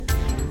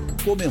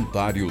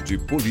Comentário de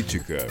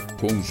política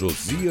com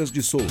Josias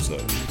de Souza.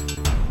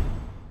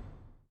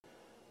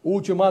 O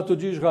ultimato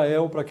de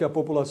Israel para que a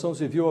população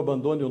civil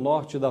abandone o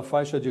norte da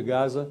faixa de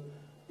Gaza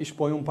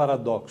expõe um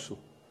paradoxo.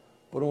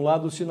 Por um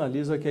lado,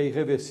 sinaliza que é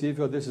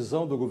irreversível a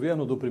decisão do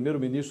governo do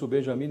primeiro-ministro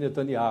Benjamin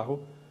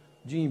Netanyahu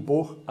de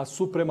impor a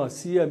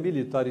supremacia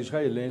militar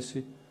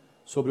israelense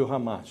sobre o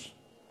Hamas.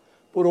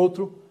 Por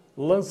outro,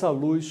 lança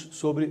luz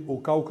sobre o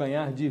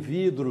calcanhar de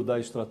vidro da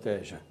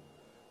estratégia.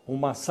 Um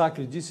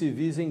massacre de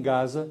civis em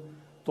Gaza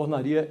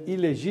tornaria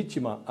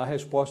ilegítima a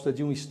resposta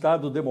de um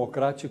Estado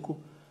democrático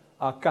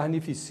à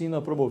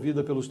carnificina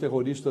promovida pelos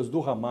terroristas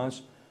do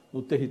Hamas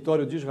no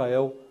território de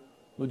Israel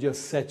no dia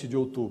 7 de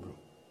outubro.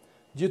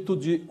 Dito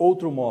de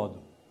outro modo,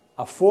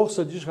 a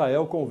força de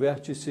Israel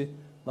converte-se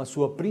na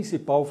sua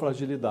principal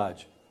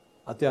fragilidade.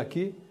 Até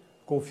aqui,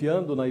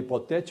 confiando na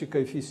hipotética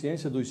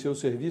eficiência dos seus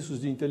serviços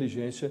de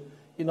inteligência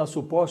e na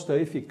suposta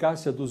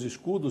eficácia dos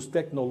escudos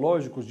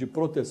tecnológicos de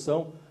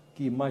proteção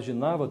que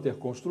imaginava ter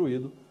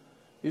construído,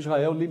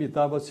 Israel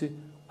limitava-se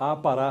a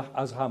aparar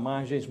as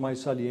ramagens mais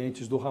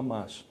salientes do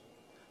Hamas.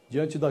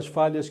 Diante das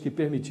falhas que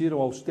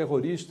permitiram aos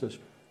terroristas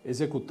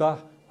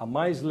executar a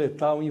mais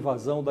letal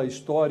invasão da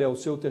história ao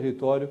seu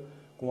território,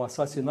 com o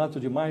assassinato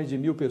de mais de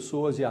 1.000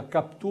 pessoas e a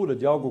captura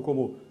de algo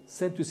como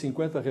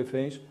 150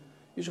 reféns,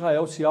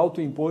 Israel se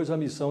autoimpôs a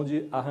missão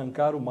de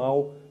arrancar o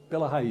mal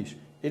pela raiz,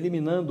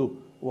 eliminando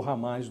o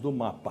Hamas do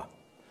mapa.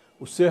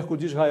 O cerco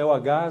de Israel a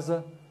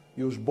Gaza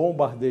e os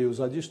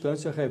bombardeios à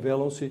distância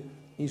revelam-se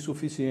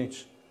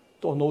insuficientes.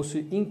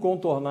 Tornou-se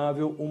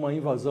incontornável uma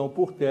invasão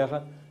por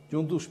terra de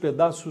um dos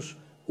pedaços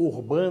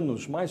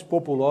urbanos mais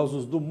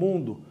populosos do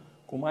mundo,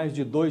 com mais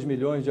de 2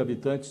 milhões de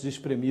habitantes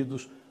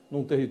espremidos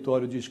num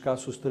território de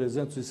escassos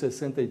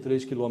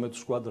 363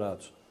 quilômetros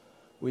quadrados.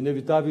 O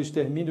inevitável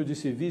extermínio de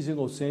civis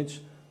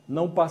inocentes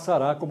não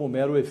passará como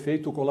mero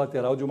efeito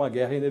colateral de uma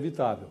guerra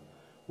inevitável.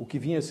 O que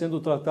vinha sendo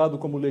tratado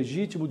como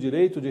legítimo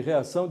direito de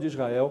reação de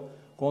Israel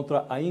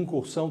contra a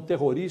incursão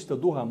terrorista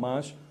do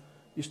Hamas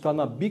está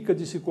na bica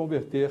de se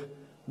converter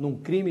num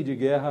crime de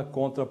guerra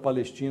contra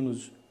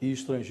palestinos e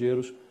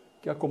estrangeiros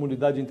que a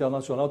comunidade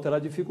internacional terá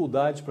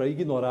dificuldades para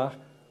ignorar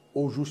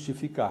ou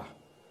justificar.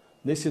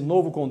 Nesse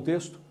novo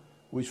contexto,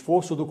 o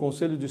esforço do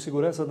Conselho de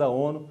Segurança da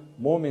ONU,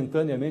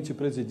 momentaneamente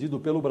presidido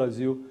pelo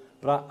Brasil,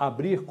 para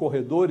abrir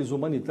corredores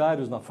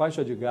humanitários na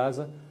faixa de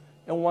Gaza,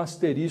 é um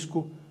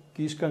asterisco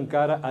que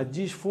escancara a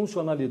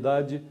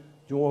disfuncionalidade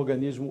de um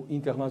organismo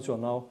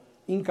internacional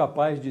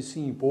incapaz de se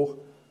impor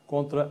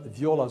contra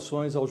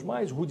violações aos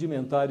mais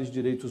rudimentares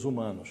direitos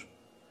humanos.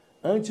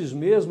 Antes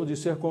mesmo de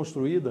ser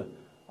construída,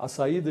 a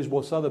saída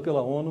esboçada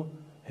pela ONU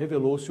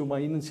revelou-se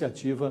uma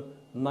iniciativa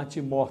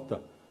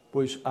natimorta,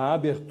 pois a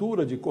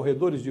abertura de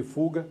corredores de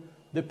fuga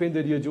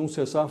dependeria de um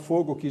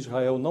cessar-fogo que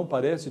Israel não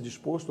parece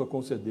disposto a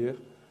conceder,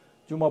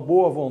 de uma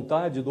boa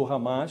vontade do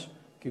Hamas,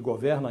 que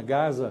governa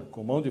Gaza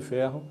com mão de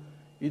ferro,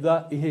 e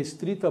da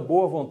irrestrita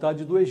boa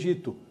vontade do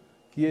Egito,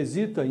 que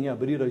hesita em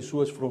abrir as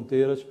suas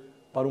fronteiras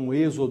para um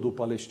êxodo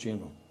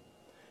palestino.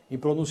 Em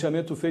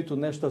pronunciamento feito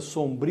nesta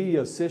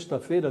sombria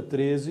sexta-feira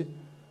 13,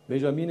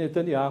 Benjamin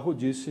Netanyahu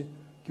disse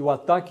que o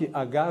ataque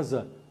a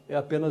Gaza é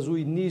apenas o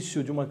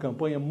início de uma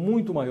campanha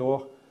muito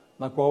maior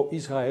na qual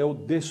Israel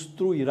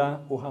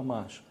destruirá o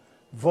Hamas.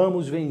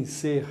 Vamos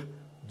vencer,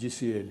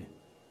 disse ele.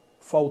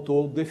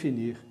 Faltou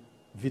definir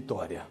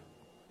vitória.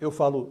 Eu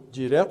falo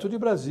direto de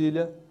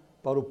Brasília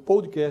para o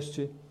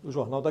podcast do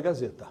Jornal da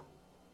Gazeta.